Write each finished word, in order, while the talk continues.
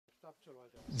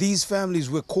These families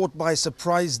were caught by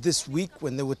surprise this week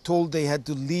when they were told they had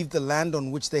to leave the land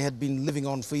on which they had been living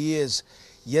on for years.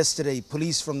 Yesterday,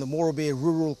 police from the Morobe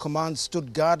Rural Command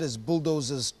stood guard as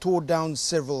bulldozers tore down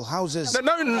several houses.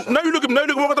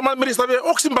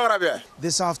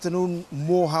 This afternoon,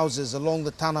 more houses along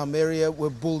the Tanam area were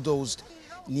bulldozed.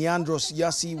 Niandros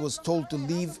Yasi was told to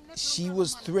leave. She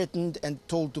was threatened and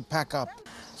told to pack up.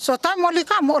 So time only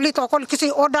come only to call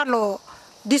kisi order lo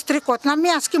district court. Na me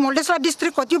ask him this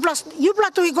district court. You plus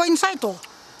to go inside to.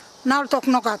 Now talk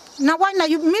no got. Now why na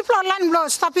you me pla land blow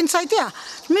stop inside here.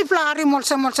 Me pla ari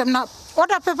molsem na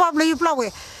order paper blow you pla we.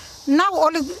 Now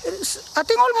only I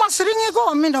think almost ring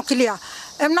ago me no clear.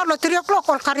 Now 3 o'clock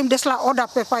all Karim desla order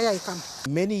paper ya ikan.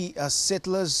 Many are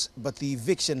settlers, but the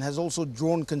eviction has also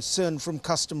drawn concern from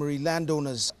customary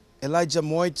landowners. Elijah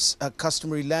Moitz, a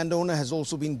customary landowner, has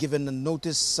also been given a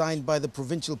notice signed by the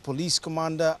Provincial Police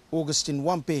Commander, Augustine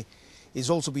Wampe.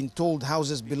 He's also been told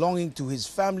houses belonging to his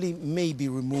family may be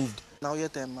removed. Now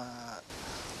yet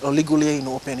legally in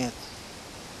open yet.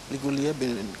 Legally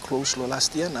been closed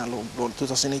last year, now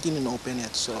 2018 in open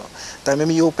yet. So time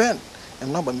me open,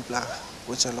 I'm not bamipla.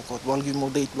 Which I look at, well, give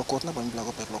more date block out,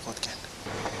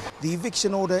 The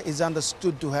eviction order is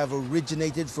understood to have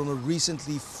originated from a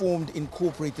recently formed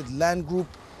incorporated land group,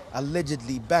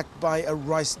 allegedly backed by a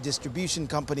rice distribution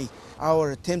company.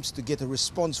 Our attempts to get a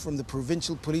response from the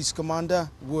Provincial Police Commander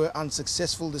were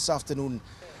unsuccessful this afternoon.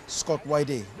 Scott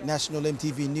Wide, National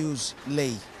EMTV News,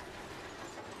 Ley.